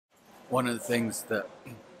One of the things that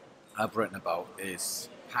I've written about is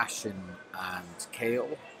passion and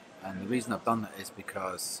kale, and the reason I've done that is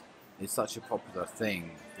because it's such a popular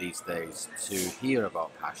thing these days to hear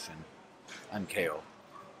about passion and kale.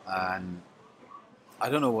 And I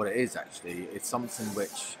don't know what it is actually. It's something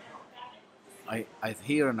which I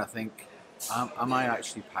hear and I think, am I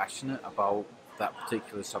actually passionate about that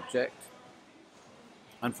particular subject?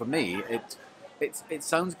 And for me, it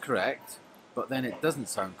sounds correct, but then it doesn't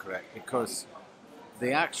sound correct because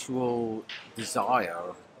the actual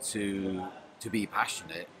desire to be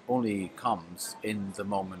passionate only comes in the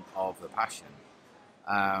moment of the passion.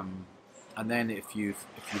 Um, and then if you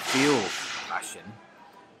feel passion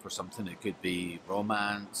for something, it could be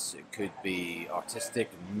romance, it could be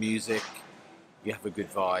artistic music. You have a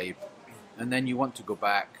good vibe, and then you want to go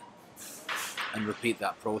back and repeat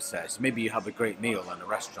that process. Maybe you have a great meal in a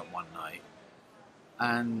restaurant one night,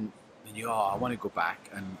 and you, oh, I want to go back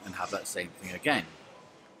and have that same thing again.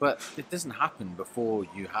 But it doesn't happen before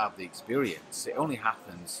you have the experience. It only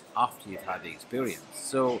happens after you've had the experience.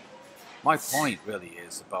 So my point really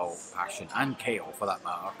is about passion and kale, for that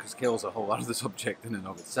matter, because kale's a whole other subject in and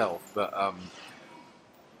of itself. But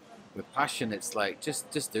with passion, it's like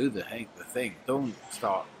just do the thing. Don't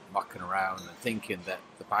start mucking around and thinking that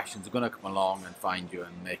the passion's going to come along and find you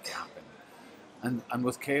and make it happen. And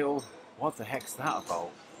with kale, what the heck's that about?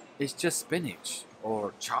 It's just spinach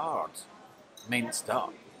or chard minced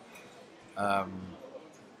up. Um,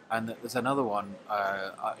 and there's another one,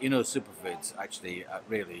 superfoods. Actually,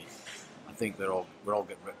 really, I think we're all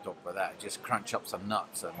getting ripped up by that. Just crunch up some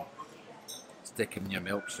nuts and stick them in your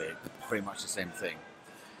milkshake. Pretty much the same thing.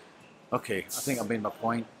 Okay, I think I've made my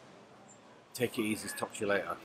point. Take it easy. Talk to you later.